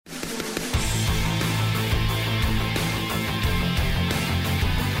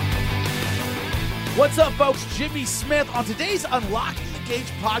What's up, folks? Jimmy Smith. On today's Unlocking the Cage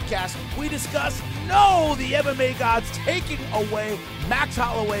podcast, we discuss the MMA gods taking away Max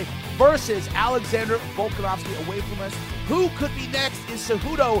Holloway versus Alexander Volkanovski away from us. Who could be next? Is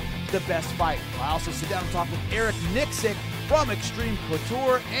Cejudo the best fight? I also sit down and talk with Eric Nicksick from Extreme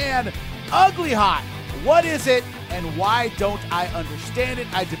Couture and Ugly Hot. What is it and why don't I understand it?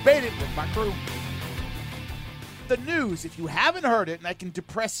 I debate it with my crew. The news, if you haven't heard it, and I can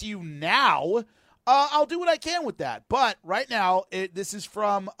depress you now, I'll do what I can with that. But right now, this is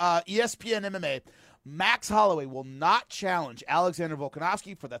from ESPN MMA. Max Holloway will not challenge Alexander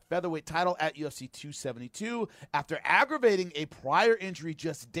Volkanovski for the featherweight title at UFC 272 after aggravating a prior injury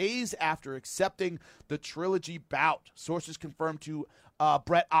just days after accepting the trilogy bout. Sources confirmed to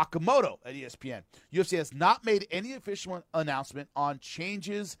Brett Okamoto at ESPN. UFC has not made any official announcement on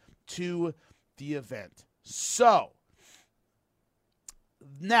changes to the event. So,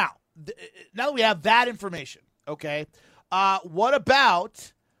 now that we have that information, okay, what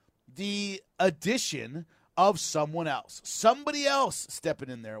about the addition of someone else? Somebody else stepping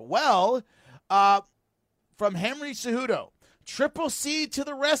in there. Well, from Henry Cejudo, Triple C to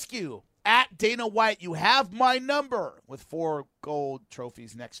the rescue. At Dana White, you have my number with 4 gold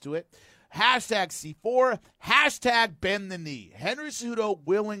trophies next to it. Hashtag C4, hashtag bend the knee. Henry Cejudo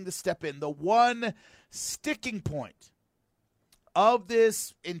willing to step in. The one sticking point of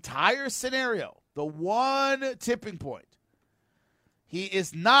this entire scenario, the one tipping point, he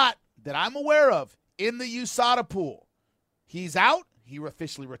is not, that I'm aware of, in the USADA pool. He's out. He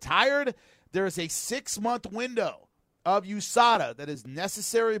officially retired. There is a 6-month window of USADA that is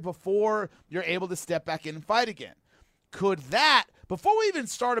necessary before you're able to step back in and fight again. Could that, before we even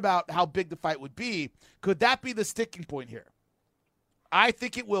start about how big the fight would be, could that be the sticking point here? I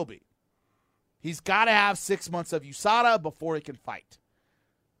think it will be. He's got to have 6 months of USADA before he can fight.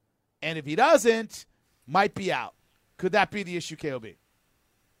 And if he doesn't, might be out. Could that be the issue, KOB?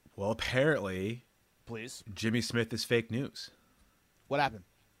 Well, apparently, Please. Jimmy Smith is fake news. What happened?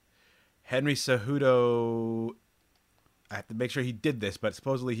 Henry Cejudo, I have to make sure he did this, but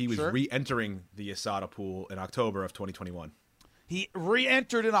supposedly he was re-entering the USADA pool in October of 2021. He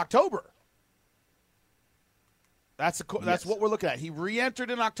re-entered in October. That's what we're looking at. He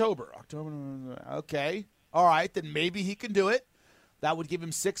re-entered in October. Okay. All right, then maybe he can do it. That would give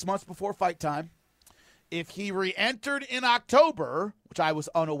him 6 months before fight time. If he re-entered in October, which I was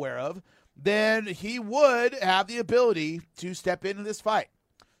unaware of, then he would have the ability to step into this fight.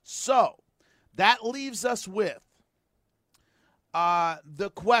 So that leaves us with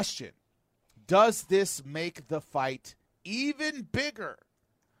the question, does this make the fight even bigger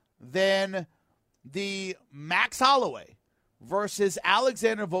than the Max Holloway versus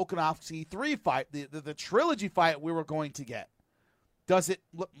Alexander Volkanovski 3 fight, the trilogy fight we were going to get? Does it?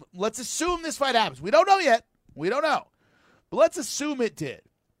 Let's assume this fight happens. We don't know yet. We don't know. But let's assume it did.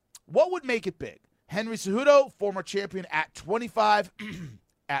 What would make it big? Henry Cejudo, former champion at 25,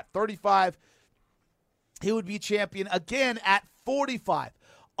 at 35. He would be champion again at 45.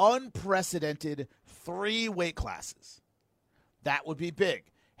 Unprecedented 3 weight classes. That would be big.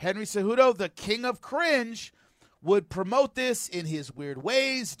 Henry Cejudo, the king of cringe, would promote this in his weird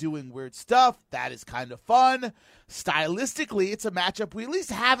ways, doing weird stuff. That is kind of fun. Stylistically, it's a matchup we at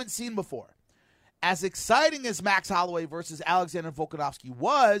least haven't seen before. As exciting as Max Holloway versus Alexander Volkanovski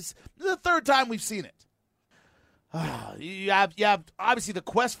was, this is the 3rd time we've seen it. You have obviously the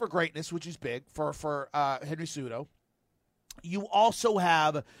quest for greatness, which is big for Henry Cejudo. You also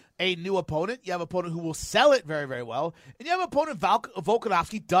have a new opponent. You have an opponent who will sell it very, very well. And you have an opponent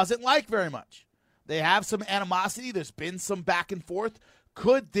Volkanovski doesn't like very much. They have some animosity. There's been some back and forth.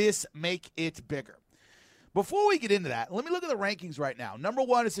 Could this make it bigger? Before we get into that, let me look at the rankings right now. Number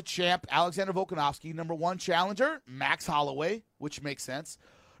 1 is the champ, Alexander Volkanovski. Number 1 challenger, Max Holloway, which makes sense.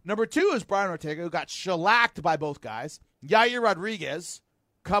 Number 2 is Brian Ortega, who got shellacked by both guys. Yair Rodriguez,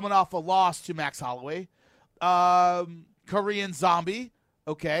 coming off a loss to Max Holloway. Korean Zombie,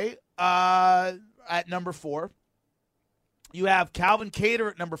 okay, at number 4. You have Calvin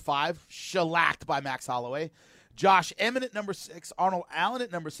Kattar at number 5, shellacked by Max Holloway. Josh Emmett at number 6. Arnold Allen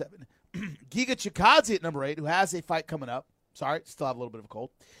at number 7. Giga Chikadze at number 8, who has a fight coming up. Sorry, still have a little bit of a cold.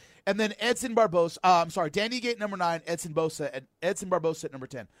 And then Danny Ige at number 9, Edson Barboza at number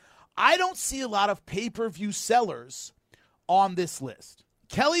 10. I don't see a lot of pay-per-view sellers on this list.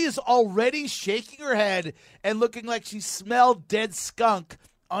 Kelly is already shaking her head and looking like she smelled dead skunk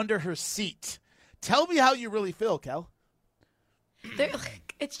under her seat. Tell me how you really feel, Kel.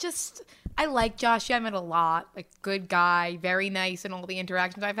 It's just, I like Josh Emmett a lot. Like, good guy, very nice in all the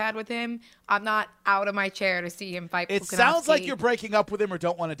interactions I've had with him. I'm not out of my chair to see him fight It Volkanovski. sounds like you're breaking up with him or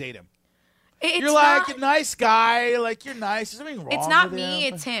don't want to date him. You're like a nice guy. Like, you're nice. There's something wrong It's not with me,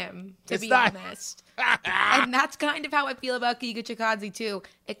 him. it's him, to It's be not- honest. And that's kind of how I feel about Giga Chikadze, too.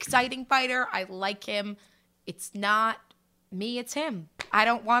 Exciting fighter. I like him. It's not me, it's him. I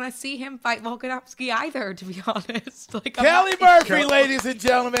don't want to see him fight Volkanovski either, to be honest. Like, Kelly Murphy, ladies and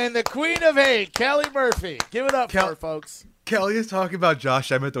gentlemen, the queen of hate, Kelly Murphy. Give it up for her, folks. Kelly is talking about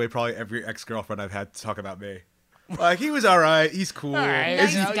Josh Emmett the way probably every ex-girlfriend I've had to talk about me. Like, he was all right. He's cool. All right.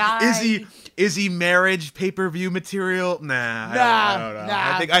 Nice guy. Is he marriage pay-per-view material? Nah. I don't know.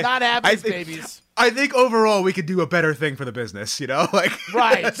 Nah, not having babies. I think overall we could do a better thing for the business, you know? Like,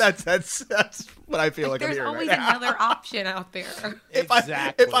 Right. that's what I feel like I'm there's hearing always right now. another option out there.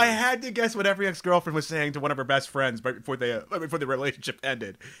 Exactly. If I had to guess what every ex-girlfriend was saying to one of her best friends right before the relationship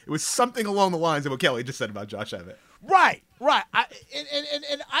ended, it was something along the lines of what Kelly just said about Josh Emmett. Right.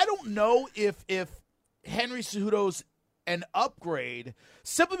 And I don't know if Henry Cejudo's an upgrade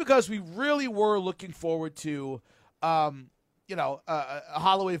simply because we really were looking forward to, Holloway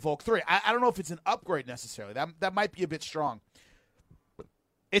Volk 3. I don't know if it's an upgrade necessarily. That might be a bit strong.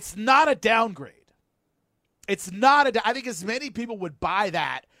 It's not a downgrade. It's not I think as many people would buy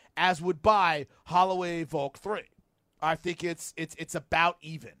that as would buy Holloway Volk 3. I think it's about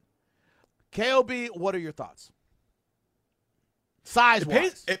even. KOB, what are your thoughts?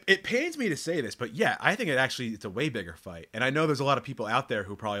 Size-wise. It pains me to say this, but yeah, I think it's a way bigger fight. And I know there's a lot of people out there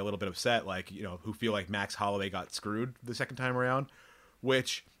who are probably a little bit upset, like, who feel like Max Holloway got screwed the second time around,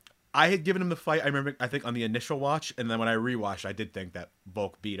 which I had given him the fight, I think, on the initial watch, and then when I rewatched, I did think that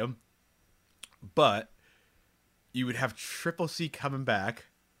Volk beat him. But you would have Triple C coming back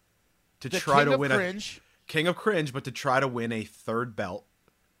to try to win King of Cringe, but to try to win a third belt.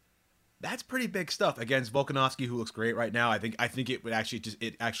 That's pretty big stuff against Volkanovski, who looks great right now. I think it would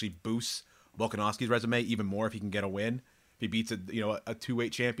actually boosts Volkanovski's resume even more if he can get a win. If he beats a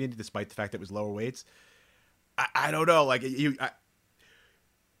 2-weight champion, despite the fact that it was lower weights. I don't know. Like, you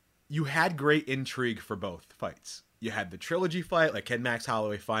had great intrigue for both fights. You had the trilogy fight, like, can Max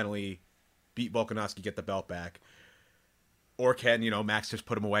Holloway finally beat Volkanovski, get the belt back, or can Max just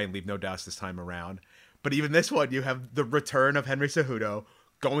put him away and leave no doubts this time around? But even this one, you have the return of Henry Cejudo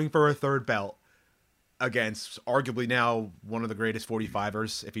going for a third belt against arguably now one of the greatest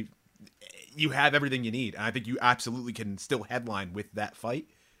 45ers. You have everything you need, and I think you absolutely can still headline with that fight.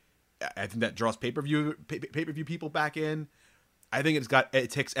 I think that draws pay-per-view people back in. I think it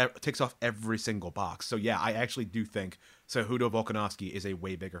ticks off every single box. So yeah, I actually do think Cejudo Volkanovski is a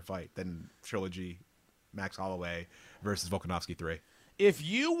way bigger fight than trilogy Max Holloway versus Volkanovski 3. If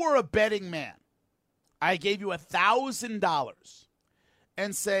you were a betting man, I gave you $1,000.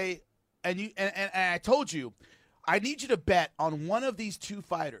 And say, and I told you, I need you to bet on one of these two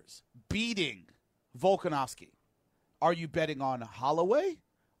fighters beating Volkanovski. Are you betting on Holloway,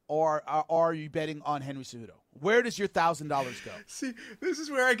 or are you betting on Henry Cejudo? Where does your $1,000 go? See, this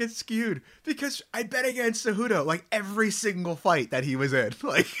is where I get skewed because I bet against Cejudo like every single fight that he was in.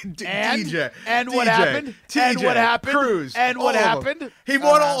 Like DJ, what happened? TJ, and what happened? Cruz, and what happened? He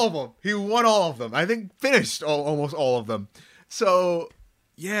won all of them. He won all of them. I think finished almost all of them. So.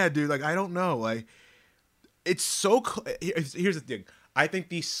 Yeah, dude, like, I don't know. Like, it's so... Here's the thing. I think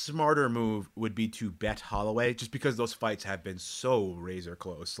the smarter move would be to bet Holloway, just because those fights have been so razor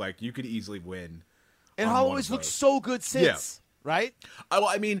close. Like, you could easily win. And Holloway's looked so good since, right? Well,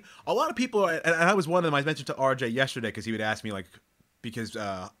 I mean, a lot of people... And I was one of them. I mentioned to RJ yesterday, because he would ask me, like... Because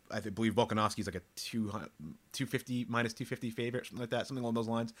I believe Volkanovski's like a 250, minus 250 favorite, something like that, something along those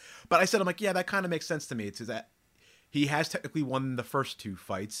lines. But I said, I'm like, yeah, that kind of makes sense to me. It's that... He has technically won the first two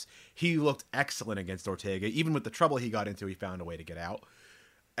fights. He looked excellent against Ortega. Even with the trouble he got into, he found a way to get out.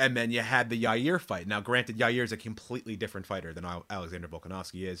 And then you had the Yair fight. Now, granted, Yair is a completely different fighter than Alexander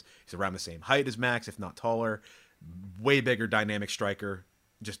Volkanovski is. He's around the same height as Max, if not taller. Way bigger dynamic striker.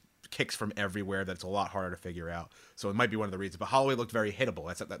 Just kicks from everywhere that's a lot harder to figure out. So it might be one of the reasons. But Holloway looked very hittable.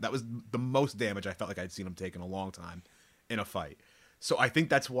 That was the most damage I felt like I'd seen him take in a long time in a fight. So I think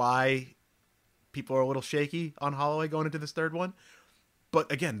that's why... people are a little shaky on Holloway going into this third one. But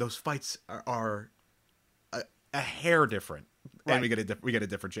again, those fights are a hair different. Right. And we get a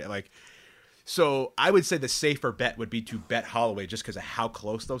different shit. Like, so I would say the safer bet would be to bet Holloway just because of how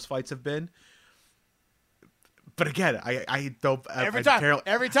close those fights have been. But again, I don't every time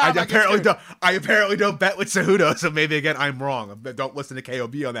I apparently don't bet with Cejudo, so maybe again I'm wrong. Don't listen to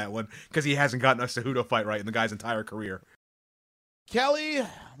KOB on that one because he hasn't gotten a Cejudo fight right in the guy's entire career. Kelly, the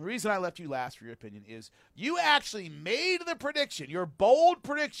reason I left you last for your opinion is you actually made the prediction. Your bold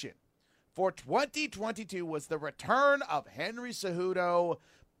prediction for 2022 was the return of Henry Cejudo.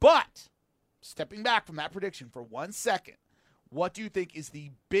 But, stepping back from that prediction for 1 second, what do you think is the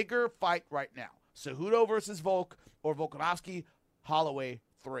bigger fight right now? Cejudo versus Volk or Volkanovski, Holloway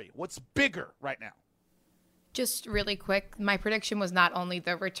 3? What's bigger right now? Just really quick, my prediction was not only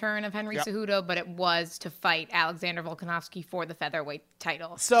the return of Henry Cejudo, but it was to fight Alexander Volkanovski for the featherweight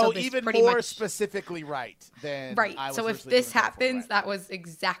title. So even more specifically right than right. I was so if this happens, that was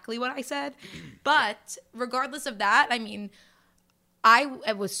exactly what I said. But regardless of that, I mean,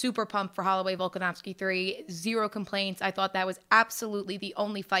 I was super pumped for Holloway Volkanovski 3. Zero complaints. I thought that was absolutely the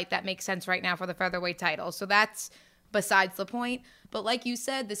only fight that makes sense right now for the featherweight title. So that's besides the point. But like you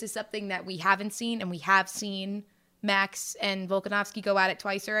said, this is something that we haven't seen, and we have seen Max and Volkanovski go at it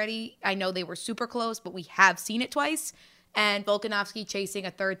twice already. I know they were super close, but we have seen it twice. And Volkanovski chasing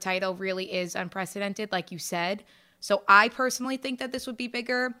a third title really is unprecedented, like you said. So I personally think that this would be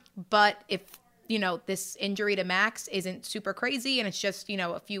bigger. But if, this injury to Max isn't super crazy and it's just,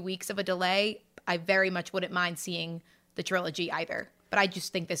 a few weeks of a delay, I very much wouldn't mind seeing the trilogy either. But I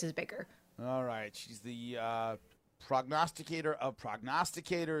just think this is bigger. All right. She's the prognosticator of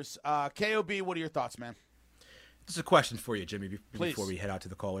prognosticators. KOB, what are your thoughts, man? This is a question for you, Jimmy, before we head out to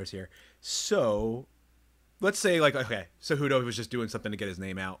the callers here. So let's say, Cejudo was just doing something to get his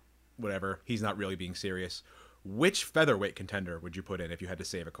name out, whatever. He's not really being serious. Which featherweight contender would you put in if you had to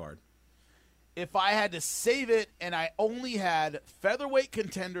save a card? If I had to save it and I only had featherweight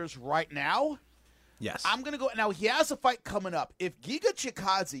contenders right now, yes, I'm going to go. Now, he has a fight coming up. If Giga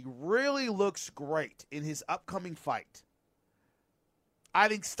Chikadze really looks great in his upcoming fight, I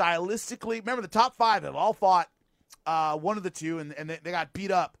think stylistically, remember the top 5 have all fought one of the two, and they got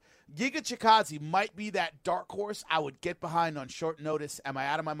beat up. Giga Chikadze might be that dark horse I would get behind on short notice. Am I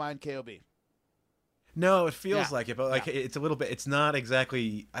out of my mind, KOB? No, it feels like it, but it's a little bit. It's not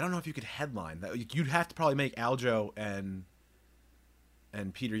exactly. I don't know if you could headline that. You'd have to probably make Aljo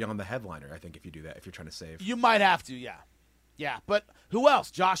and Peter Young the headliner. I think if you do that, if you're trying to save, you might have to. Yeah. But who else?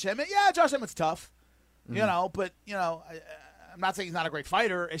 Josh Emmett. Yeah, Josh Emmett's tough. Mm-hmm. But I'm not saying he's not a great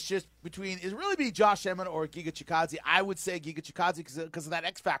fighter. It's just it'd really be Josh Emmett or Giga Chikadze. I would say Giga Chikadze because of that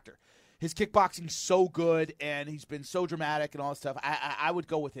X factor. His kickboxing's so good, and he's been so dramatic and all that stuff. I would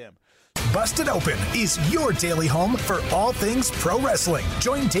go with him. Busted Open is your daily home for all things pro wrestling.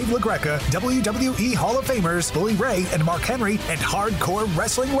 Join Dave LaGreca, WWE Hall of Famers Bully Ray and Mark Henry, and hardcore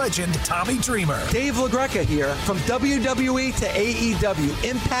wrestling legend Tommy Dreamer. Dave LaGreca here. From WWE to AEW,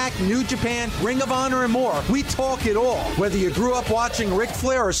 Impact, New Japan, Ring of Honor, and more. We talk it all. Whether you grew up watching Ric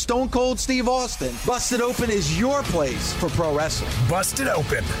Flair or Stone Cold Steve Austin, Busted Open is your place for pro wrestling. Busted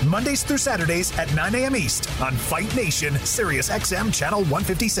Open, Mondays through Saturdays at 9 a.m. East on Fight Nation, Sirius XM Channel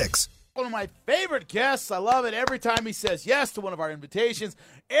 156. One of my favorite guests. I love it every time he says yes to one of our invitations.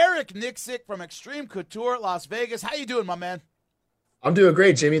 Eric Nicksick from Extreme Couture, Las Vegas. How you doing, my man? I'm doing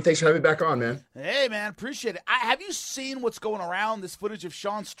great, Jamie. Thanks for having me back on, man. Hey, man. Appreciate it. Have you seen what's going around, this footage of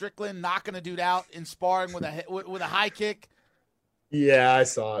Sean Strickland knocking a dude out in sparring with a high kick? Yeah, I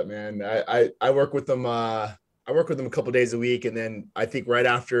saw it, man. I work with them. I work with him a couple days a week, and then I think right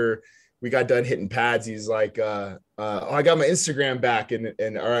after we got done hitting pads, he's like, I got my Instagram back,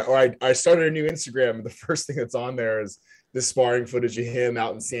 I started a new Instagram, and the first thing that's on there is this sparring footage of him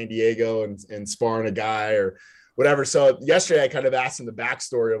out in San Diego and sparring a guy or whatever. So yesterday I kind of asked him the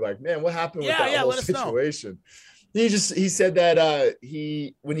backstory of like, man, what happened with that whole situation? He said that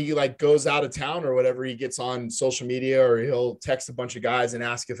when he like goes out of town or whatever, he gets on social media or he'll text a bunch of guys and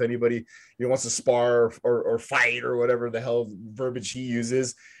ask if anybody wants to spar or fight or whatever the hell verbiage he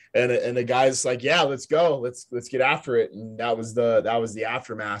uses. And the guy's like, yeah, let's go. Let's get after it. And that was the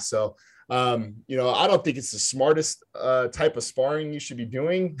aftermath. So, I don't think it's the smartest type of sparring you should be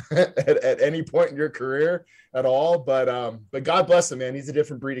doing at any point in your career at all. But God bless him, man. He's a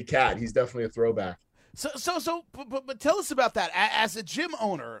different breed of cat. He's definitely a throwback. But tell us about that. As a gym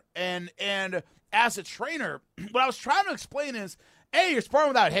owner and as a trainer, what I was trying to explain is, A, you're sparring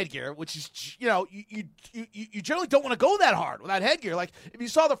without headgear, which is, you generally don't want to go that hard without headgear. Like, if you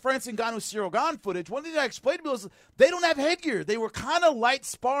saw the Francis Ngannou Cyril Gane footage, one thing I explained to people is they don't have headgear. They were kind of light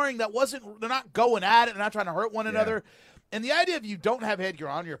sparring they're not going at it, they're not trying to hurt one another. And the idea of you don't have headgear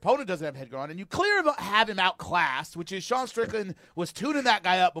on, your opponent doesn't have headgear on, and you clearly have him outclassed, which is Sean Strickland was tuning that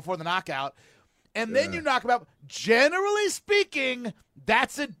guy up before the knockout. And then you knock him out. Generally speaking,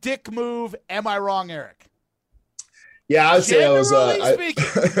 that's a dick move. Am I wrong, Eric? Yeah, I would say I was. Speaking,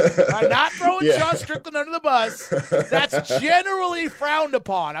 I'm not throwing Sean Strickland under the bus. That's generally frowned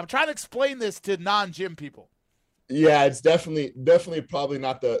upon. I'm trying to explain this to non-gym people. Yeah, it's definitely probably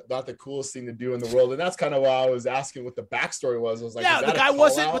not the coolest thing to do in the world, and that's kind of why I was asking what the backstory was. I was like, the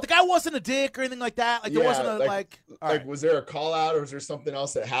guy wasn't a dick or anything like that. Like there wasn't a like. Was there a call out or was there something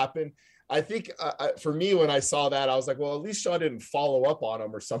else that happened? I think for me, when I saw that, I was like, well, at least Sean didn't follow up on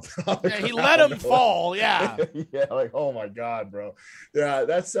him or something. Yeah, he let him fall. Yeah. Yeah. Like, oh my God, bro. Yeah.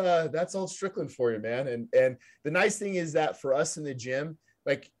 That's all Strickland for you, man. And the nice thing is that for us in the gym,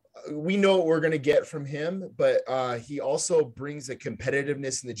 like, we know what we're going to get from him, but he also brings a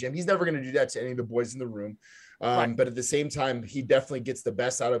competitiveness in the gym. He's never going to do that to any of the boys in the room. Right. But at the same time, he definitely gets the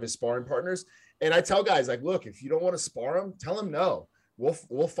best out of his sparring partners. And I tell guys, like, look, if you don't want to spar him, tell him no.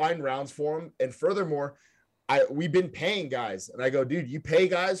 We'll find rounds for him. And furthermore, we've been paying guys, and I go, dude, you pay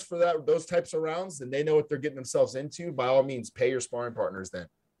guys for those types of rounds, and they know what they're getting themselves into. By all means, pay your sparring partners then.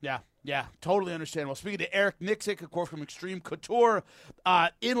 Yeah, totally understandable. Speaking to Eric Nixick, of course, from Extreme Couture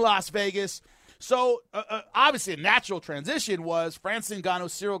in Las Vegas. So, obviously, a natural transition was Francis Ngannou,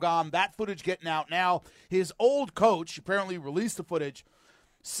 Ciryl Gane, that footage getting out now. His old coach apparently released the footage,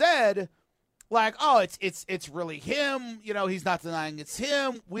 said, like, oh, it's really him. You know, he's not denying it's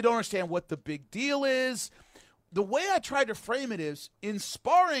him. We don't understand what the big deal is. The way I tried to frame it is, in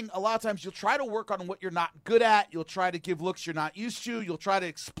sparring, a lot of times you'll try to work on what you're not good at. You'll try to give looks you're not used to. You'll try to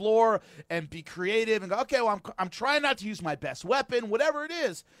explore and be creative and go, okay, well, I'm trying not to use my best weapon, whatever it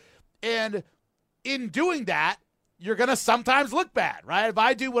is. And in doing that, you're going to sometimes look bad, right? If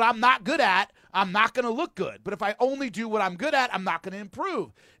I do what I'm not good at, I'm not going to look good. But if I only do what I'm good at, I'm not going to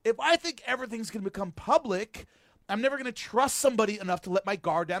improve. If I think everything's going to become public, I'm never going to trust somebody enough to let my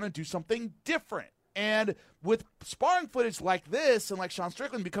guard down and do something different. And with sparring footage like this and like Sean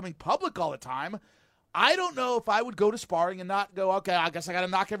Strickland becoming public all the time, I don't know if I would go to sparring and not go, okay, I guess I got to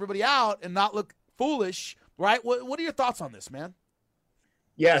knock everybody out and not look foolish, right? What are your thoughts on this, man?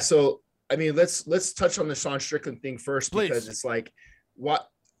 Yeah, so I mean, let's touch on the Sean Strickland thing first, Please. because it's like, what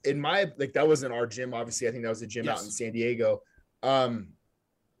in my, like, that wasn't our gym. Obviously, I think that was a gym out in San Diego.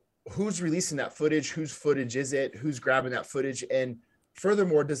 Who's releasing that footage? Whose footage is it? Who's grabbing that footage? And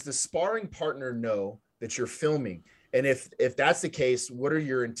furthermore, does the sparring partner know that you're filming? And if that's the case, what are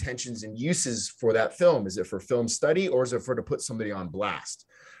your intentions and uses for that film? Is it for film study, or is it for to put somebody on blast?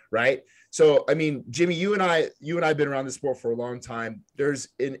 Right. So, I mean, Jimmy, you and I have been around the sport for a long time. There's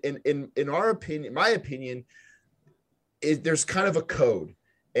in our opinion, my opinion, there's kind of a code.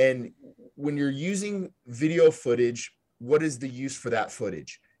 And when you're using video footage, what is the use for that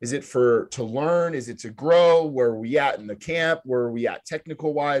footage? Is it to learn? Is it to grow? Where are we at in the camp? Where are we at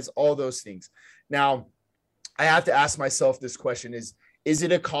technical wise? All those things. Now, I have to ask myself this question: is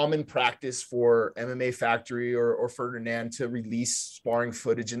it a common practice for MMA Factory or Ferdinand to release sparring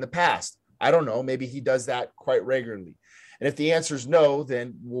footage in the past? I don't know. Maybe he does that quite regularly. And if the answer is no,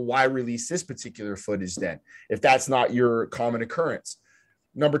 then why release this particular footage then, if that's not your common occurrence?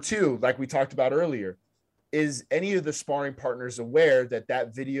 Number two, like we talked about earlier, is any of the sparring partners aware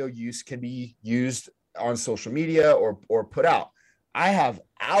that video use can be used on social media or put out? I have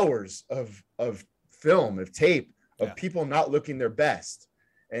hours of film, of tape, of people not looking their best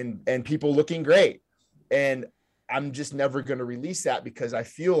and people looking great. And I'm just never going to release that, because I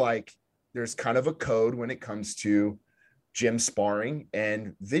feel like there's kind of a code when it comes to gym sparring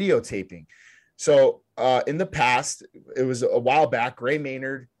and videotaping. So in the past, it was a while back, Gray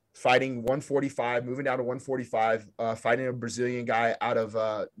Maynard fighting 145, moving down to 145, fighting a Brazilian guy out of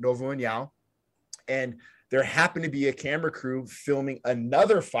Novo União. And there happened to be a camera crew filming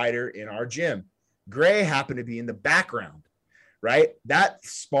another fighter in our gym. Gray happened to be in the background, right? That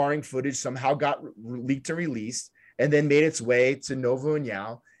sparring footage somehow got leaked and released and then made its way to Novo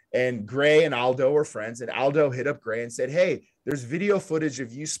União. And Gray and Aldo were friends, and Aldo hit up Gray and said, hey, there's video footage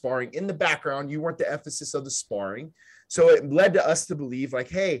of you sparring in the background. You weren't the emphasis of the sparring. So it led to us to believe, like,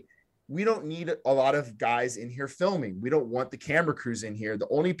 hey, we don't need a lot of guys in here filming. We don't want the camera crews in here. The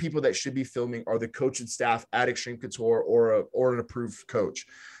only people that should be filming are the coach and staff at Extreme Couture or an approved coach.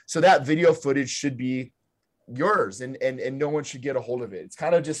 So that video footage should be yours, and no one should get a hold of it. It's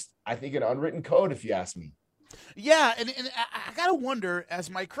kind of just, I think, an unwritten code, if you ask me. Yeah, and I got to wonder, as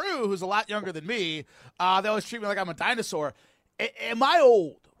my crew, who's a lot younger than me, they always treat me like I'm a dinosaur. Am I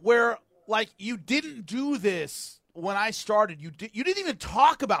old? Where, like, you didn't do this when I started. You didn't even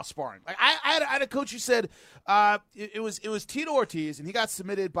talk about sparring. Like, I had a coach who said it was Tito Ortiz, and he got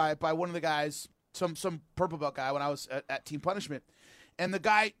submitted by one of the guys, some purple belt guy, when I was at Team Punishment, and the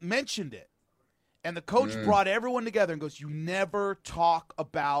guy mentioned it. And the coach brought everyone together and goes, you never talk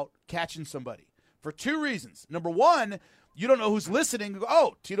about catching somebody. For two reasons. Number one, you don't know who's listening.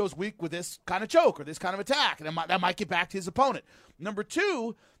 Oh, Tito's weak with this kind of choke or this kind of attack, and that might get back to his opponent. Number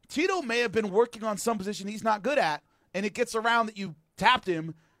two, Tito may have been working on some position he's not good at, and it gets around that you tapped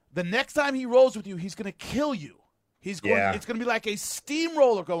him. The next time he rolls with you, he's going to kill you. He's going. Yeah. It's going to be like a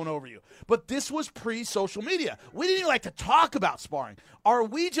steamroller going over you. But this was pre-social media. We didn't even like to talk about sparring. Are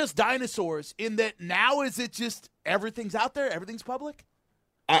we just dinosaurs in that now? Is it just everything's out there, everything's public?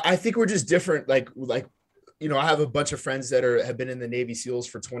 I think we're just different. Like I have a bunch of friends that have been in the Navy SEALs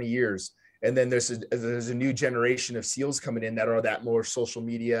for 20 years, and then there's a new generation of SEALs coming in that are that more social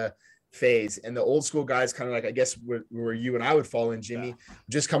media phase, and the old school guys kind of like, I guess where you and I would fall in, Jimmy,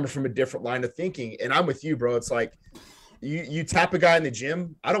 just coming from a different line of thinking. And I'm with you, bro. It's like you tap a guy in the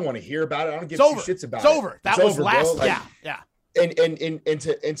gym, I don't want to hear about it. I don't give two shits about it. It's over. That was last. Like, yeah. And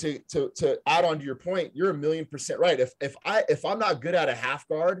to add on to your point, you're 1,000,000% right. If I'm not good at a half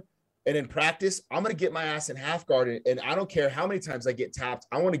guard, and in practice, I'm going to get my ass in half guard, and I don't care how many times I get tapped.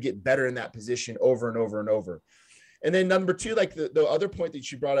 I want to get better in that position over and over and over. And then number two, like the other point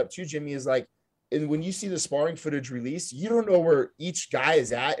that you brought up too, Jimmy, is like, and when you see the sparring footage released, you don't know where each guy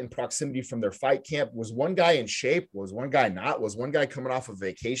is at in proximity from their fight camp. Was one guy in shape? Was one guy not? Was one guy coming off of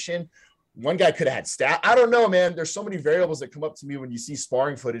vacation? One guy could have had stat. I don't know, man. There's so many variables that come up to me when you see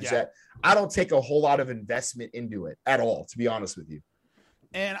sparring footage that I don't take a whole lot of investment into it at all, to be honest with you.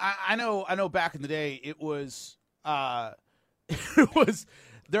 And I know back in the day it was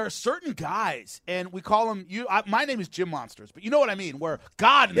there are certain guys, and we call them my name is Gym Monsters, but you know what I mean, where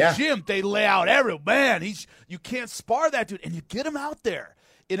God in the gym, they lay out every man. You can't spar that dude, and you get him out there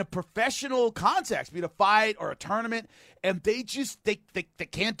in a professional context, be it a fight or a tournament, and they just they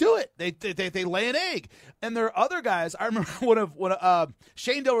can't do it. They lay an egg. And there are other guys. I remember one of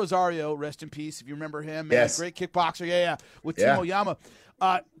Shane Del Rosario, rest in peace, if you remember him, man, great kickboxer, with Team Oyama.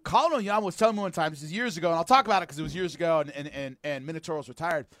 Colin Oyama was telling me one time, this is years ago, and I'll talk about it because it was years ago, and Minotoro's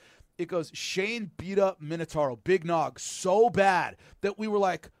retired. It goes, Shane beat up Minotoro, Big Nog, so bad that we were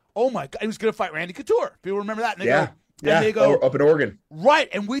like, oh my God, he was going to fight Randy Couture. People remember that? And they go, up in Oregon. Right,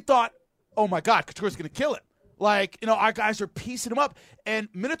 and we thought, oh my God, Couture's going to kill him. Like, our guys are piecing him up,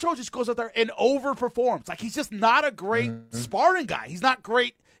 and Minotoro just goes out there and overperforms. Like, he's just not a great sparring guy. He's not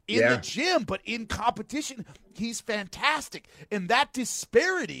great in the gym, but in competition, he's fantastic. And that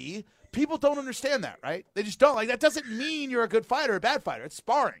disparity, people don't understand that, right? They just don't. Like, that doesn't mean you're a good fighter or a bad fighter. It's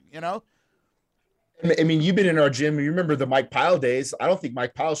sparring, I mean, you've been in our gym. You remember the Mike Pyle days. I don't think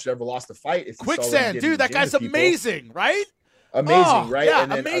Mike Pyle should ever lost a fight. If Quicksand, dude, that guy's amazing, right? Amazing, right? Yeah,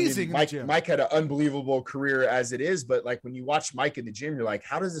 and then, amazing. Mike had an unbelievable career as it is, but like when you watch Mike in the gym, you're like,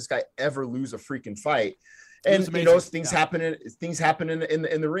 how does this guy ever lose a freaking fight? And things happen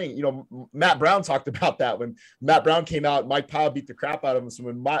in the ring. Matt Brown talked about that when Matt Brown came out. Mike Pyle beat the crap out of him. So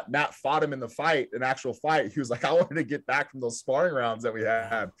when Matt fought him in the fight, an actual fight, he was like, "I wanted to get back from those sparring rounds that we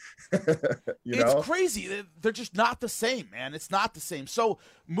had." It's crazy. They're just not the same, man. It's not the same. So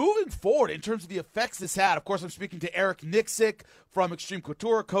moving forward, in terms of the effects this had, of course, I'm speaking to Eric Nixick from Extreme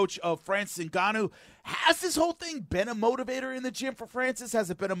Couture, coach of Francis Ngannou. Has this whole thing been a motivator in the gym for Francis? Has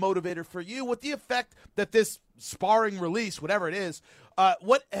it been a motivator for you? With the effect that this sparring release, whatever it is,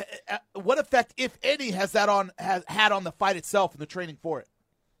 what effect, if any, has that had on the fight itself and the training for it?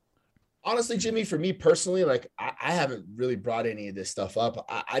 Honestly, Jimmy, for me personally, like I haven't really brought any of this stuff up.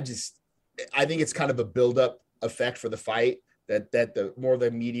 I think it's kind of a build-up effect for the fight that the more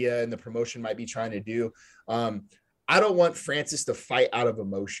the media and the promotion might be trying to do. I don't want Francis to fight out of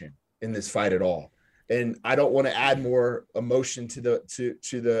emotion in this fight at all. And I don't want to add more emotion to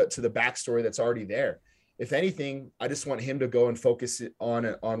the backstory that's already there. If anything, I just want him to go and focus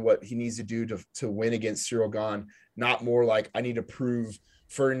on what he needs to do to win against Cyril Gane, not more like I need to prove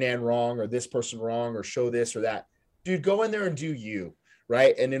Ferdinand wrong or this person wrong or show this or that. Dude, go in there and do you,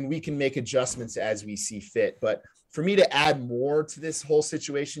 right? And then we can make adjustments as we see fit. But for me to add more to this whole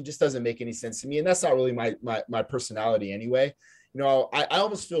situation just doesn't make any sense to me. And that's not really my personality anyway. I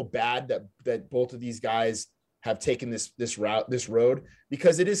almost feel bad that both of these guys have taken this road,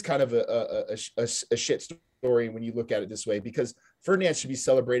 because it is kind of a shit story when you look at it this way, because Ferdinand should be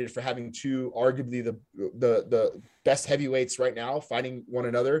celebrated for having two arguably the best heavyweights right now fighting one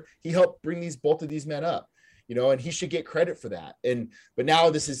another. He helped bring both of these men up, and he should get credit for that. But now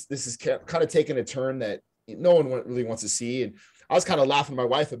this is kind of taking a turn that no one really wants to see. And I was kind of laughing at my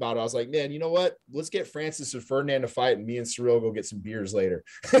wife about it. I was like, man, you know what? Let's get Francis and Ferdinand to fight, and me and Cyril go get some beers later.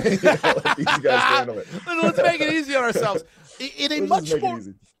 Let these guys handle it. Let's make it easy on ourselves. In a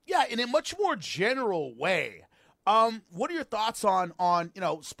much more general way, what are your thoughts on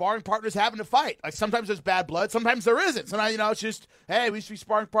sparring partners having to fight? Like, sometimes there's bad blood, sometimes there isn't. Sometimes it's just, hey, we used to be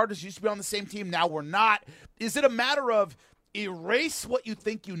sparring partners, used to be on the same team, now we're not. Is it a matter of erase what you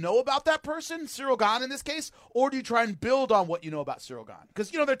think you know about that person, Cyril Gane in this case, or do you try and build on what you know about Cyril Gane? Because,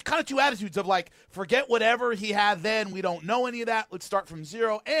 there's kind of two attitudes of like, forget whatever he had then. We don't know any of that. Let's start from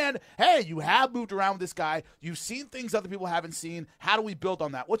zero. And, hey, you have moved around with this guy. You've seen things other people haven't seen. How do we build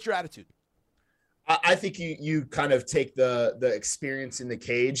on that? What's your attitude? I think you kind of take the experience in the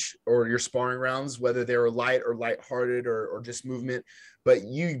cage or your sparring rounds, whether they were light or lighthearted or just movement, but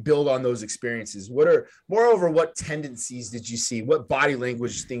you build on those experiences. What tendencies did you see? What body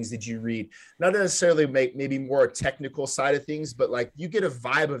language things did you read? Not necessarily maybe more a technical side of things, but like you get a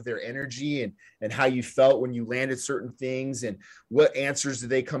vibe of their energy and how you felt when you landed certain things and what answers do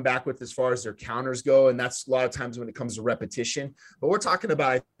they come back with as far as their counters go. And that's a lot of times when it comes to repetition, but we're talking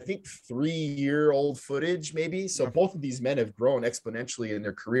about, I think 3-year-old footage maybe. So both of these men have grown exponentially in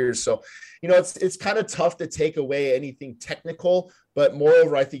their careers. So, it's kind of tough to take away anything technical, but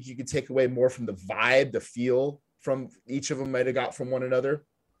moreover, I think you could take away more from the vibe, the feel from each of them might have got from one another.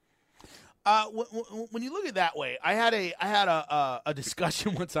 When you look at it that way, I had a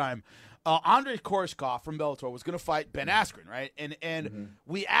discussion one time. Andrei Koreshkov from Bellator was going to fight Ben Askren, right? And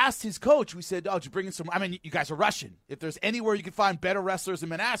we asked his coach. We said, "Oh, did you bring in some? I mean, you guys are Russian. If there's anywhere you can find better wrestlers than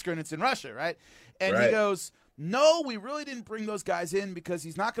Ben Askren, it's in Russia, right?" And he goes, "No, we really didn't bring those guys in because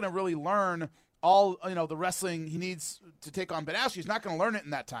he's not going to really learn all the wrestling he needs to take on Ben Askren. He's not going to learn it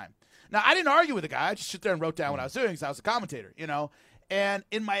in that time." Now, I didn't argue with the guy. I just sit there and wrote down what I was doing because I was a commentator, And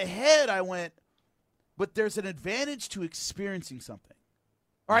in my head, I went, but there's an advantage to experiencing something.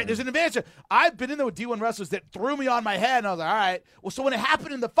 All right, there's an advantage. I've been in there with D1 wrestlers that threw me on my head, and I was like, all right. Well, so when it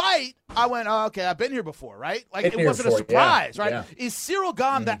happened in the fight, I went, oh, okay, I've been here before, right? Like, it wasn't a surprise, right? Yeah. Is Cyril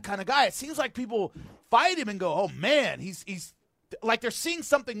Gane that kind of guy? It seems like people fight him and go, oh, man, he's like they're seeing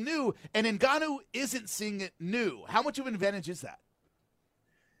something new, and Ngannou isn't seeing it new. How much of an advantage is that?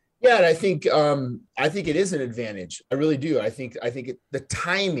 Yeah, and I think it is an advantage. I really do. I think the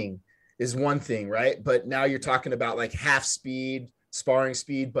timing is one thing, right? But now you're talking about like half speed, sparring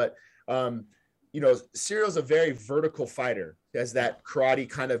speed. But Cyril's a very vertical fighter. He has that karate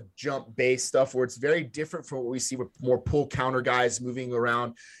kind of jump base stuff where it's very different from what we see with more pull counter guys moving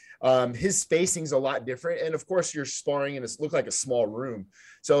around. His spacing's a lot different, and of course you're sparring and it looked like a small room,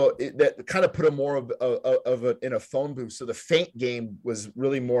 so that kind of put him more in a phone booth. So the feint game was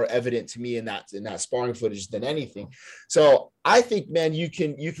really more evident to me in that sparring footage than anything. So I think, man, you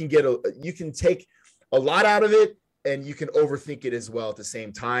can take a lot out of it, and you can overthink it as well at the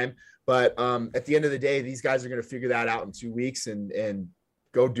same time. But at the end of the day, these guys are going to figure that out in 2 weeks and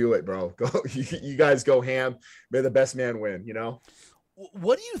go do it, bro. Go, you guys go ham. May the best man win.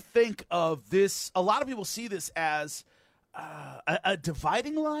 What do you think of this? A lot of people see this as a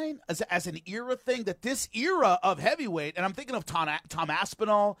dividing line, as an era thing, that this era of heavyweight, and I'm thinking of Tom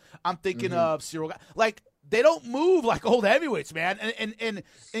Aspinall, I'm thinking of Cyril, like, they don't move like old heavyweights, man. And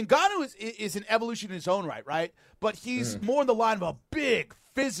Ngannou is an evolution in his own right? But he's more in the line of a big,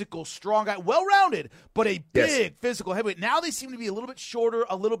 physical, strong guy, well-rounded, but a big physical heavyweight. Now they seem to be a little bit shorter,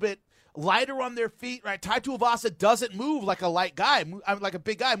 a little bit lighter on their feet, right? Tai Tuivasa doesn't move like a light guy, like a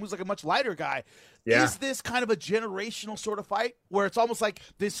big guy, moves like a much lighter guy. Yeah. Is this kind of a generational sort of fight where it's almost like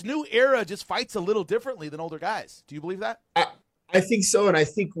this new era just fights a little differently than older guys? Do you believe that? I think so, and I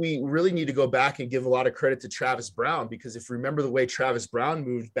think we really need to go back and give a lot of credit to Travis Browne, because if you remember the way Travis Browne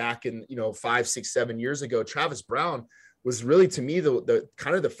moved back in 5, 6, 7 years ago, Travis Browne was really, to me, the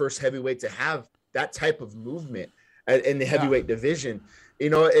kind of the first heavyweight to have that type of movement in the heavyweight division.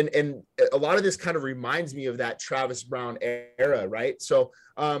 And a lot of this kind of reminds me of that Travis Browne era, right? So,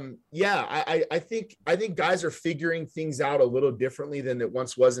 I think guys are figuring things out a little differently than it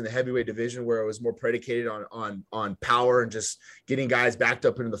once was in the heavyweight division, where it was more predicated on power and just getting guys backed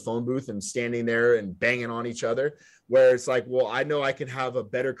up into the phone booth and standing there and banging on each other. Where it's like, well, I know I can have a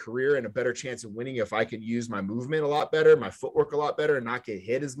better career and a better chance of winning if I can use my movement a lot better, my footwork a lot better, and not get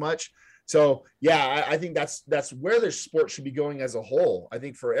hit as much. So, I think that's where the sport should be going as a whole, I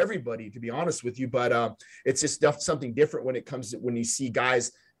think, for everybody, to be honest with you. But it's just something different when you see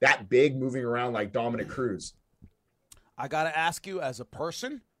guys that big moving around like Dominic Cruz. I got to ask you, as a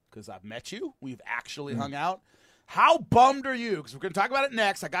person, because I've met you, we've actually hung out. How bummed are you? Because we're going to talk about it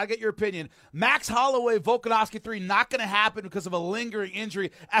next. I got to get your opinion. Max Holloway, Volkanovski 3, not going to happen because of a lingering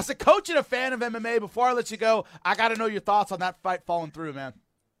injury. As a coach and a fan of MMA, before I let you go, I got to know your thoughts on that fight falling through, man.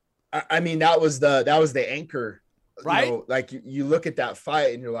 I mean, that was the anchor, right? Like you look at that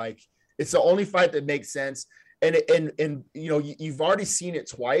fight and you're like, it's the only fight that makes sense. and you've already seen it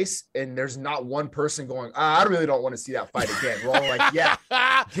twice, and there's not one person going, I really don't want to see that fight again. We're all like, yeah,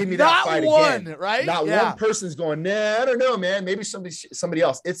 give me that fight again. Right? Not one person's going, nah, I don't know, man. Maybe somebody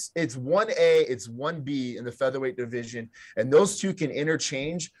else. It's 1A, it's 1B in the featherweight division, and those two can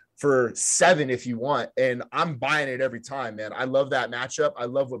interchange for 7 if you want. And I'm buying it every time, man. I love that matchup. I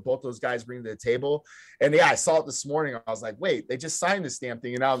love what both those guys bring to the table. And I saw it this morning. I was like, wait, they just signed this damn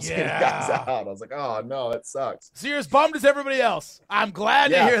thing. And now I'm seeing guys out. I was like, oh no, it sucks. So you're as bummed as everybody else. I'm glad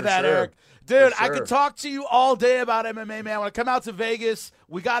to hear that, sure. Eric. Dude, For I sure. could talk to you all day about MMA, man. When I come out to Vegas,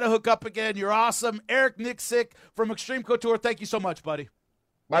 we got to hook up again. You're awesome. Eric Nicksick from Extreme Couture. Thank you so much, buddy.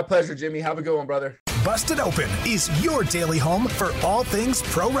 My pleasure, Jimmy. Have a good one, brother. Busted Open is your daily home for all things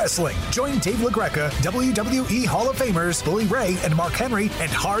pro wrestling. Join Dave LaGreca, WWE Hall of Famers Bully Ray and Mark Henry, and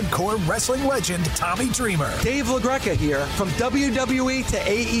hardcore wrestling legend Tommy Dreamer. Dave LaGreca here. From WWE to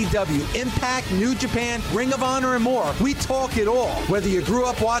AEW, Impact, New Japan, Ring of Honor, and more. We talk it all. Whether you grew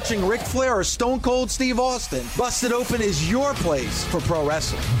up watching Ric Flair or Stone Cold Steve Austin, Busted Open is your place for pro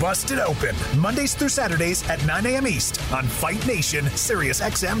wrestling. Busted Open, Mondays through Saturdays at 9 a.m. East on Fight Nation, Sirius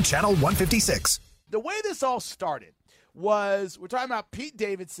XM Channel 156. The way this all started was we're talking about Pete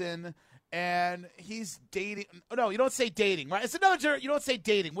Davidson, and he's dating. No, you don't say dating, right? It's another. You don't say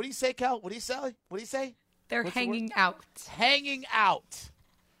dating. What do you say, Cal? What do you say? What do you say? They're What's the hanging word? out. Hanging out.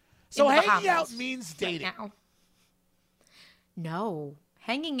 So In the hanging out Bahamas means right dating. now. No.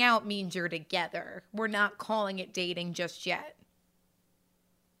 Hanging out means you're together. We're not calling it dating just yet.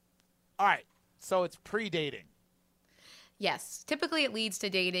 All right. So it's pre-dating. Yes. Typically it leads to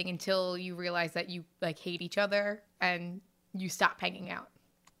dating until you realize that you hate each other and you stop hanging out.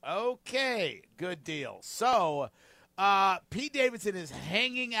 Okay, good deal. So, Pete Davidson is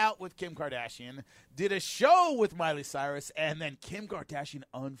hanging out with Kim Kardashian, did a show with Miley Cyrus, and then Kim Kardashian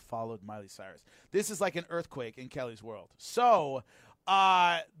unfollowed Miley Cyrus. This is like an earthquake in Kelly's world. So,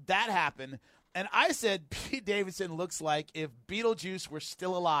 that happened. And I said Pete Davidson looks like if Beetlejuice were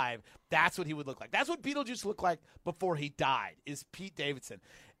still alive, that's what he would look like. That's what Beetlejuice looked like before he died, is Pete Davidson.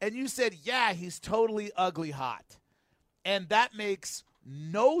 And you said, yeah, he's totally ugly hot. And that makes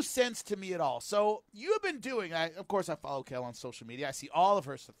no sense to me at all. So you have been doing, of course, I follow Kel on social media. I see all of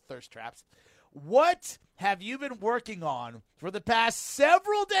her thirst traps. What have you been working on for the past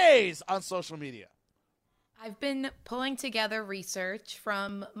several days on social media? I've been pulling together research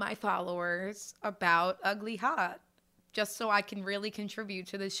from my followers about Ugly Hot, just so I can really contribute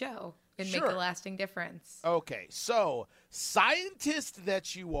to the show and make a lasting difference. Okay, so scientist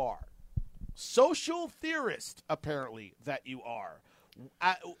that you are, social theorist apparently that you are,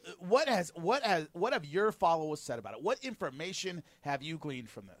 what have your followers said about it? What information have you gleaned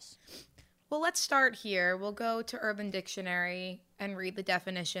from this? Well, let's start here. We'll go to Urban Dictionary and read the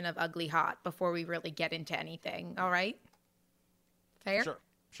definition of ugly hot before we really get into anything. All right? Fair?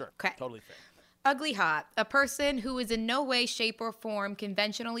 Sure. Okay. Totally fair. Ugly hot, a person who is in no way, shape, or form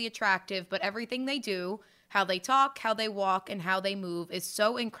conventionally attractive, but everything they do, how they talk, how they walk, and how they move is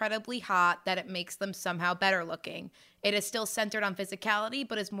so incredibly hot that it makes them somehow better looking. It is still centered on physicality,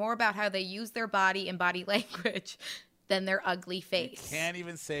 but is more about how they use their body and body language than their ugly face. Can't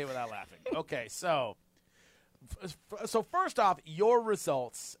even say it without laughing. Okay, so first off, your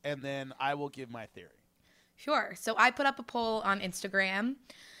results, and then I will give my theory. Sure. So I put up a poll on Instagram.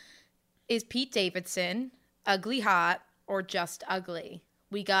 Is Pete Davidson ugly hot or just ugly?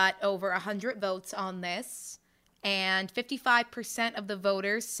 We got over 100 votes on this, and 55% of the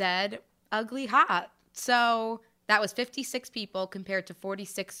voters said ugly hot. So that was 56 people compared to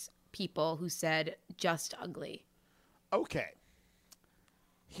 46 people who said just ugly. Okay.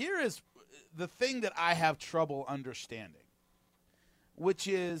 Here is the thing that I have trouble understanding, which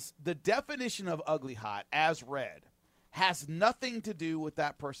is the definition of ugly hot, as read, has nothing to do with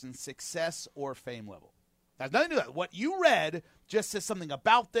that person's success or fame level. It has nothing to do with that. What you read just says something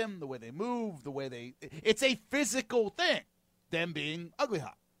about them, the way they move, the way they... It's a physical thing, them being ugly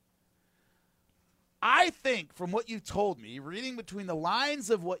hot. I think, from what you've told me, reading between the lines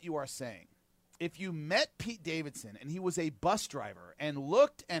of what you are saying, if you met Pete Davidson and he was a bus driver and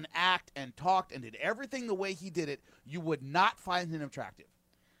looked and acted and talked and did everything the way he did it, you would not find him attractive.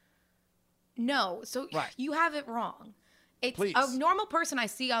 No, so Right. You have it wrong. It's Please. a normal person I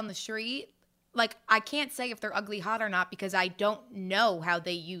see on the street. Like, I can't say if they're ugly hot or not because I don't know how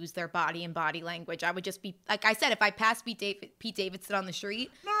they use their body and body language. I would just be, like I said, if I passed Pete Davidson on the street,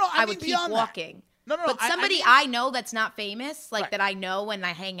 I I mean would keep beyond that. walking. No, But somebody mean- I know that's not famous, like Right. that I know and I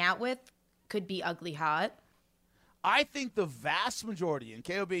hang out with, could be ugly hot. I think the vast majority, and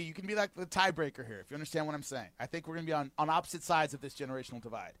KOB, you can be like the tiebreaker here, if you understand what I'm saying. I think we're going to be on opposite sides of this generational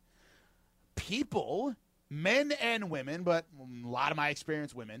divide. People men and women, but a lot of my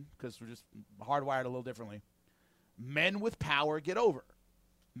experience women, because we're just hardwired a little differently. Men with power get over.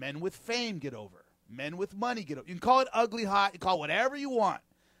 Men with fame get over. Men with money get over. You can call it ugly hot. You can call it whatever you want.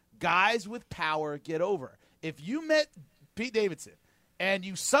 Guys with power get over. If you met Pete Davidson and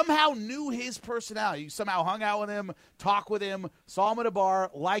you somehow knew his personality, you somehow hung out with him, talked with him, saw him at a bar,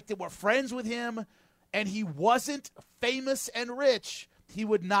 liked him, were friends with him, and he wasn't famous and rich, he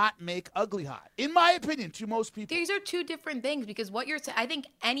would not make ugly hot. In my opinion, to most people. These are two different things, because what you're saying, I think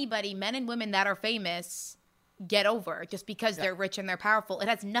anybody, men and women that are famous, get over just because they're rich and they're powerful. It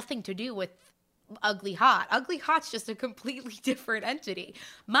has nothing to do with ugly hot. Ugly hot's just a completely different entity.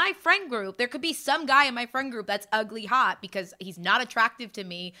 My friend group, there could be some guy in my friend group that's ugly hot because he's not attractive to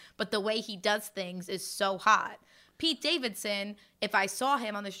me, but the way he does things is so hot. Pete Davidson, if I saw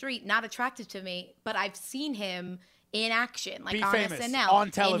him on the street, not attractive to me, but I've seen him in action, like Be on famous, SNL, on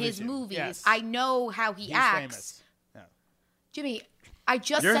in television. his movies. Yes. I know how he He's acts. famous. Yeah. Jimmy, I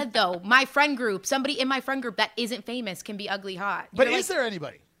just said, though, my friend group, somebody in my friend group that isn't famous can be ugly hot. But You're is there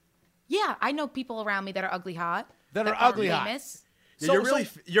anybody? Yeah, I know people around me that are ugly hot. That are aren't ugly hot. famous. Yeah,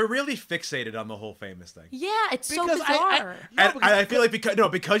 you're really fixated on the whole famous thing. Yeah, it's so Because bizarre. And I feel like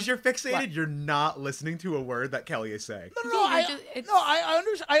because you're fixated, you're not listening to a word that Kelly is saying. No, Yeah,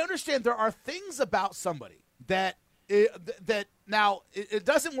 I understand there are things about somebody that it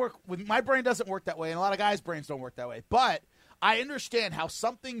doesn't work with my brain. Doesn't work that way, and a lot of guys' brains don't work that way. But I understand how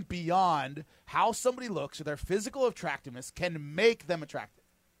something beyond how somebody looks or their physical attractiveness can make them attractive.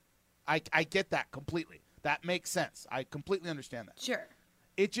 I get that completely. That makes sense. I completely understand that. Sure.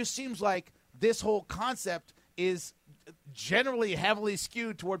 It just seems like this whole concept is generally heavily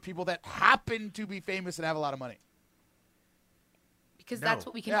skewed toward people that happen to be famous and have a lot of money. Because that's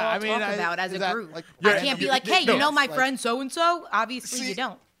what we can Yeah, all I mean, talk about as a that, group. like- I Yeah, can't be yeah, like, yeah, hey, no, you know my it's like- friend so-and-so? Obviously, See, you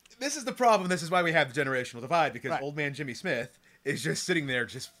don't. This is the problem. This is why we have the generational divide, because Right. old man Jimmy Smith is just sitting there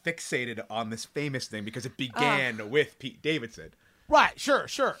just fixated on this famous thing because it began with Pete Davidson. Right, sure.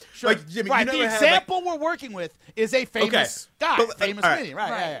 Like, Jimmy, you right, never the had, example we're working with is a famous guy, but, famous all right. comedian. Right,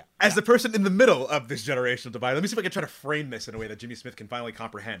 yeah. As the person in the middle of this generational divide, let me see if I can try to frame this in a way that Jimmy Smith can finally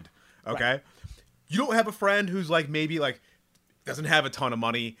comprehend. Okay? Right. You don't have a friend who's like maybe like doesn't have a ton of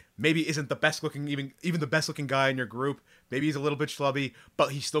money, maybe isn't the best looking, even the best looking guy in your group. Maybe he's a little bit schlubby,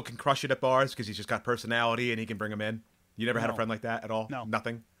 but he still can crush it at bars because he's just got personality and he can bring them in. You never had a No. friend like that at all? No.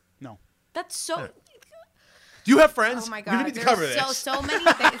 Nothing? No. That's so... Do you have friends? Oh, my We God. need to cover There's this. so many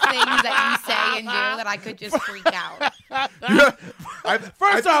things that you say and do that I could just freak out.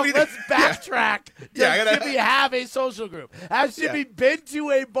 First off, let's backtrack. Yeah, I Does gotta- Jimmy have a social group? Has Jimmy been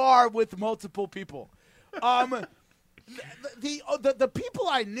to a bar with multiple people? The people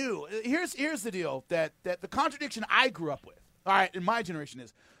I knew. Here's the deal that the contradiction I grew up with. All right, in my generation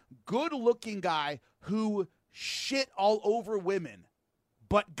is good-looking guy who shit all over women,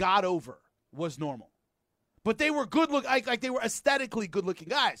 but got over was normal. But they were good look like they were aesthetically good looking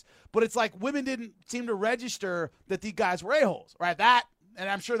guys. But it's like women didn't seem to register that these guys were a-holes, right? That, and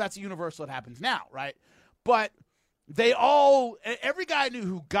I'm sure that's a universal that happens now, right? But every guy I knew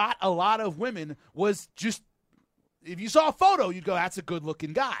who got a lot of women was just, if you saw a photo, you'd go, that's a good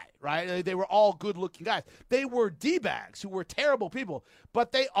looking guy, right? They were all good looking guys. They were D-bags who were terrible people,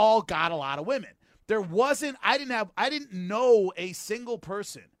 but they all got a lot of women. I didn't know a single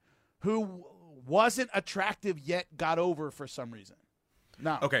person who wasn't attractive yet got over for some reason.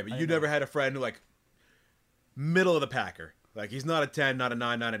 No. Okay, but you never had a friend who, like, middle of the packer. Like, he's not a 10, not a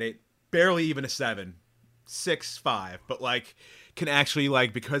 9, not an 8, barely even a 7, 6'5", but, like, can actually,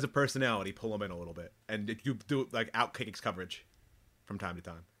 like, because of personality, pull him in a little bit. And you do, like, outkicks coverage from time to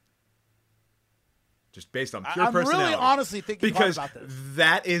time. Just based on pure I'm personality. really honestly thinking hard because about this.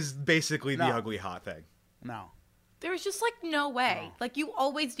 that is basically the No. ugly hot thing. No. There's just like no way. Like you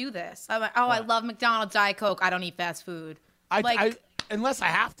always do this. I'm like, I love McDonald's Diet Coke. I don't eat fast food. Unless I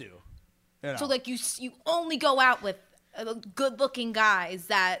have to. You know. So like you only go out with good-looking guys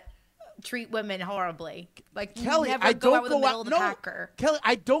that treat women horribly. Like you Kelly, never I go don't out with the go middle out. of the No, packer. Kelly,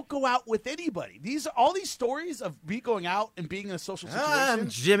 I don't go out with anybody. All these stories of me going out and being in a social situation. I'm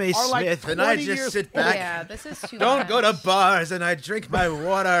Jimmy are like Smith, and I 20 just years sit old. back. Yeah, this is too Don't much. go to bars, and I drink my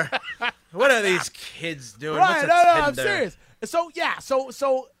water. What are these kids doing? Right? What's a No, I'm Tinder? serious. So yeah,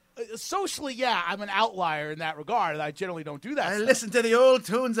 socially, yeah, I'm an outlier in that regard. I generally don't do that. I stuff. listen to the old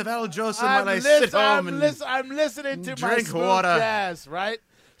tunes of Al Jolson while I sit home and I'm listening to my drink smooth water. jazz, right?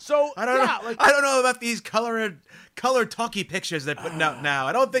 So I don't yeah, know. like, I don't know about these color talkie pictures they're putting out now.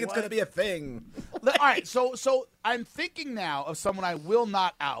 I don't think it's going to be a thing. all right. So I'm thinking now of someone I will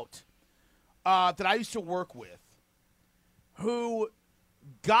not out that I used to work with, who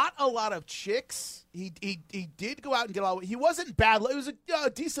got a lot of chicks. He did go out and get a lot. He wasn't bad. He was a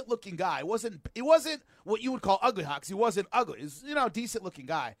decent looking guy. He wasn't what you would call ugly hot, 'cause he wasn't ugly. He was, a decent looking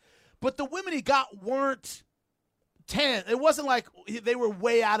guy. But the women he got weren't 10. It wasn't like they were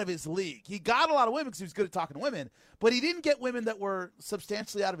way out of his league. He got a lot of women because he was good at talking to women, but he didn't get women that were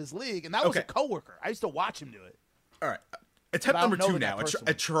substantially out of his league, and that was a coworker. I used to watch him do it. All right. Attempt number 2 now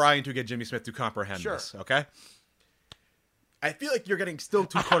at trying to get Jimmy Smith to comprehend this, okay? I feel like you're getting still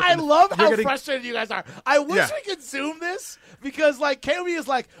too caught up I love how frustrated you guys are. I wish we could zoom this because, like, KOB is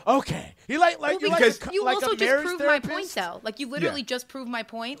like, okay. He like you like also a just proved my therapist. point, though. Like, you literally just proved my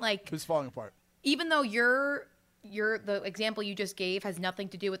point. Like, who's falling apart? Even though the example you just gave has nothing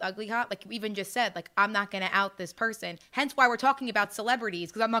to do with ugly hot. Like you even just said, like, I'm not going to out this person. Hence why we're talking about celebrities,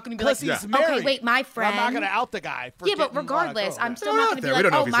 because I'm not going to be like, he's married. Okay, wait, my friend. I'm not going to out the guy. For but regardless, I'm still not going to be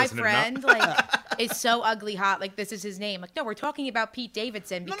like, oh, my friend, like, is so ugly hot. Like, this is his name. Like, no, we're talking about Pete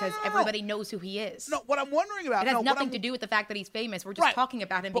Davidson because everybody knows who he is. No, what I'm wondering about. It has nothing to do with the fact that he's famous. We're just talking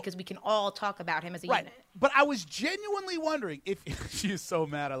about him because we can all talk about him as a unit. But I was genuinely wondering if she's so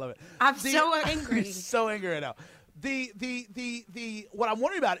mad. I love it. I'm so angry. I'm so angry right now. The what I'm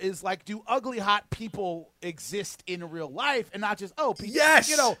wondering about is, like, do ugly hot people exist in real life and not just Pete, yes,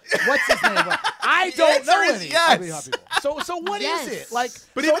 what's his name? Like, I don't know any ugly hot people. So what is it like?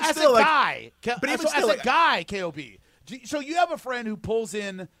 But so even as still, a guy, as a guy, KOB. So you have a friend who pulls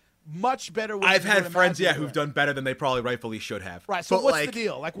in much better. I've had friends, who've done better than they probably rightfully should have. Right. So what's the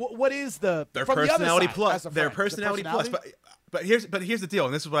deal? Like, what is their personality plus? Their personality plus. But here's the deal,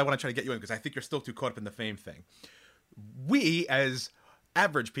 and this is what I want to try to get you in, because I think you're still too caught up in the fame thing. We, as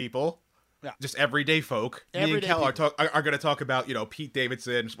average people, just everyday folk, me and Kel are going to talk about, Pete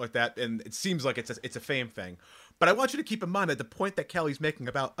Davidson and stuff like that, and it seems like it's a fame thing. But I want you to keep in mind that the point that Kelly's making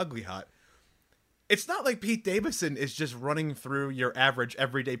about ugly hot, it's not like Pete Davidson is just running through your average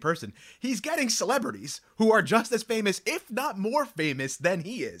everyday person. He's getting celebrities who are just as famous, if not more famous, than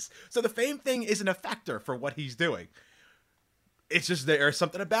he is. So the fame thing isn't a factor for what he's doing. It's just there's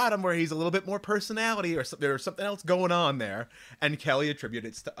something about him where he's a little bit more personality, or there's something else going on there, and Kelly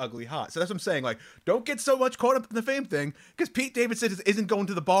attributed it to ugly hot. So that's what I'm saying. Like, don't get so much caught up in the fame thing, because Pete Davidson isn't going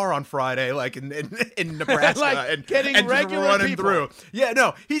to the bar on Friday, like in Nebraska, like and getting regular running people through. Yeah,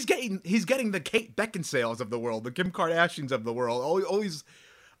 no, he's getting the Kate Beckinsales of the world, the Kim Kardashians of the world, all these.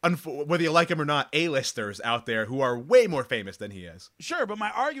 Whether you like him or not, A-listers out there who are way more famous than he is. Sure, but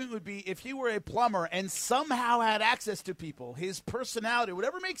my argument would be if he were a plumber and somehow had access to people, his personality,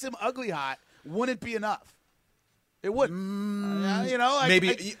 whatever makes him ugly hot, wouldn't be enough. It wouldn't.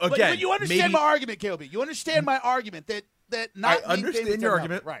 Maybe but you understand my argument, KOB. You understand my argument that not. I understand your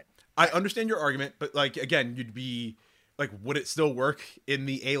argument, right? I understand your argument, but like again, you'd be like, would it still work in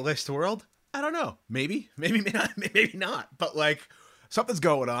the A-list world? I don't know. Maybe not. But like. Something's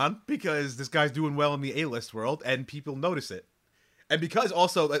going on because this guy's doing well in the A-list world and people notice it. And because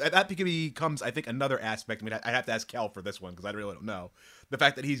also, that becomes, I think, another aspect. I mean, I have to ask Cal for this one because I really don't know. The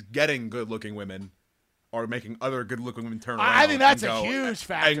fact that he's getting good-looking women or making other good-looking women turn around. I think that's a huge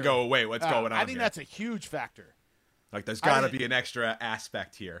factor. And go, wait, what's going on I think that's a huge factor. Like, there's got to be an extra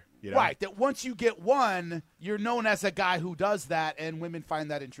aspect here. Right, that once you get one, you're known as a guy who does that, and women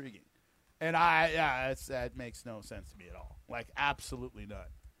find that intriguing. And that makes no sense to me at all. Like, absolutely none.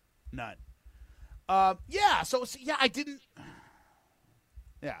 I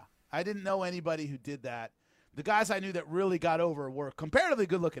didn't know anybody who did that. The guys I knew that really got over were comparatively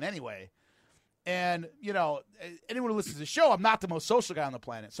good looking anyway. And, anyone who listens to the show, I'm not the most social guy on the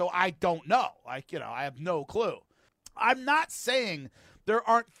planet, so I don't know. I have no clue. I'm not saying there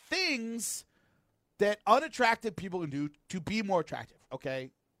aren't things that unattractive people can do to be more attractive,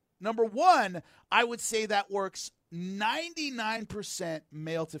 okay? Number one, I would say that works 99%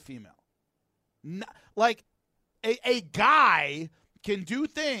 male to female. Like, a guy can do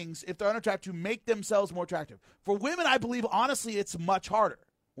things, if they're unattractive, to make themselves more attractive. For women, I believe, honestly, it's much harder.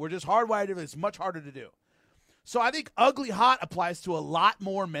 We're just hardwired. It's much harder to do. So I think ugly hot applies to a lot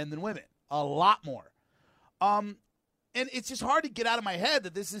more men than women. A lot more. And it's just hard to get out of my head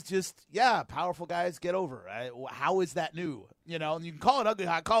that this is just, powerful guys get over. Right? How is that new? And you can call it ugly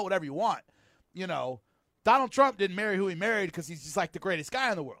hot, call it whatever you want. Donald Trump didn't marry who he married because he's just like the greatest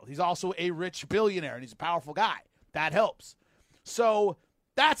guy in the world. He's also a rich billionaire, and he's a powerful guy. That helps. So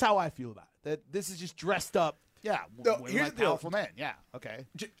that's how I feel about it. That this is just dressed up, like powerful men. Yeah, okay.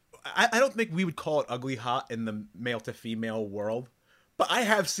 I don't think we would call it ugly hot in the male to female world, but I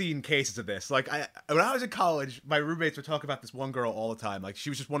have seen cases of this. Like, when I was in college, my roommates would talk about this one girl all the time. Like,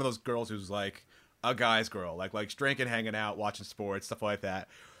 she was just one of those girls who's like a guy's girl, like drinking, hanging out, watching sports, stuff like that.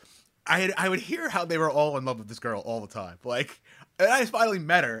 I would hear how they were all in love with this girl all the time. Like, and I finally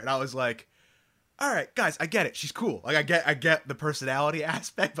met her, and I was like, all right, guys, I get it. She's cool. Like, I get the personality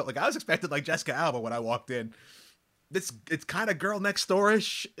aspect, but like, I was expecting like Jessica Alba when I walked in. It's kind of girl next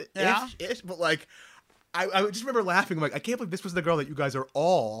door-ish, but like, I just remember laughing. I'm like, I can't believe this was the girl that you guys are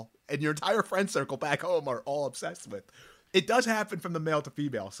all, and your entire friend circle back home are all obsessed with. It does happen from the male to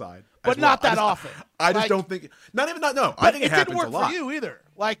female side, but not that often. I just don't think. Not even not. No, I think it happens a lot. Didn't work for you either.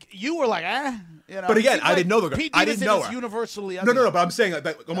 Like you were like, you know. But again, I didn't know the girl. Pete I didn't know is her. Universally no. But I'm saying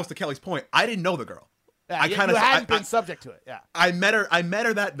that almost to Kelly's point. I didn't know the girl. Yeah, you hadn't been subject to it. Yeah. I met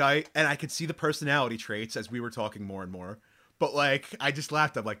her that night, and I could see the personality traits as we were talking more and more. But like, I just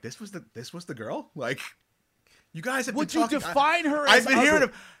laughed. I'm like, this was the girl. Like, you guys have. Would been talking, you define her? I've as been ugly? hearing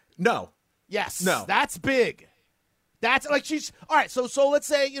of. No. Yes. No. That's big. That's like she's all right. So let's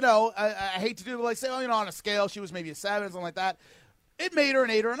say I hate to do it, but like say on a scale she was maybe a 7 or something like that. It made her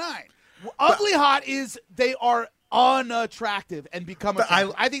an 8 or a 9. Ugly hot is they are unattractive and become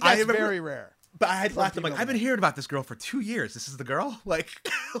attractive. I think that's very rare. But I had laughed. I'm like, I've been hearing about this girl for 2 years. This is the girl, like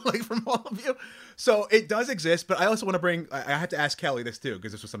from all of you. So it does exist. But I also want to bring. I had to ask Kelly this too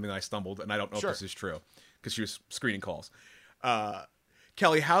because this was something that I stumbled, and I don't know if this is true because she was screening calls.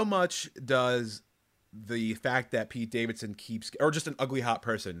 Kelly, how much does the fact that Pete Davidson keeps, or just an ugly hot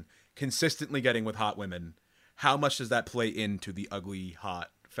person, consistently getting with hot women, how much does that play into the ugly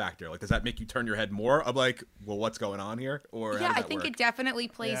hot factor? Like, does that make you turn your head more of like, well, what's going on here? Or yeah, I think it definitely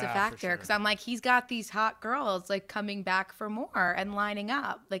plays a factor because I'm like, he's got these hot girls like coming back for more and lining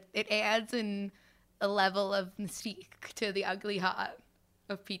up. Like, it adds in a level of mystique to the ugly hot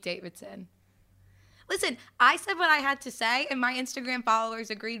of Pete Davidson. Listen, I said what I had to say, and my Instagram followers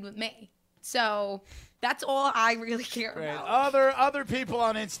agreed with me. So that's all I really care about. Other people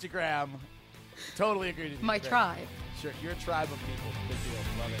on Instagram totally agree with you. My tribe. Sure, your tribe of people. Good deal.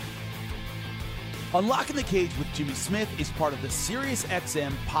 Love it. Unlocking the Cage with Jimmy Smith is part of the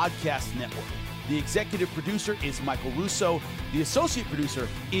SiriusXM Podcast Network. The executive producer is Michael Russo. The associate producer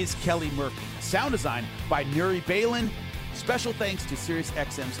is Kelly Murphy. Sound design by Nuri Balin. Special thanks to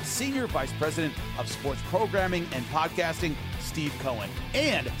SiriusXM's Senior Vice President of Sports Programming and Podcasting, Steve Cohen,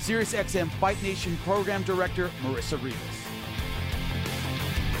 and SiriusXM Fight Nation Program Director, Marissa Rivas.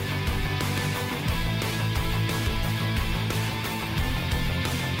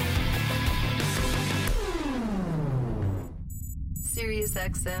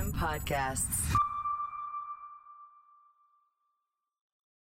 SiriusXM Podcasts.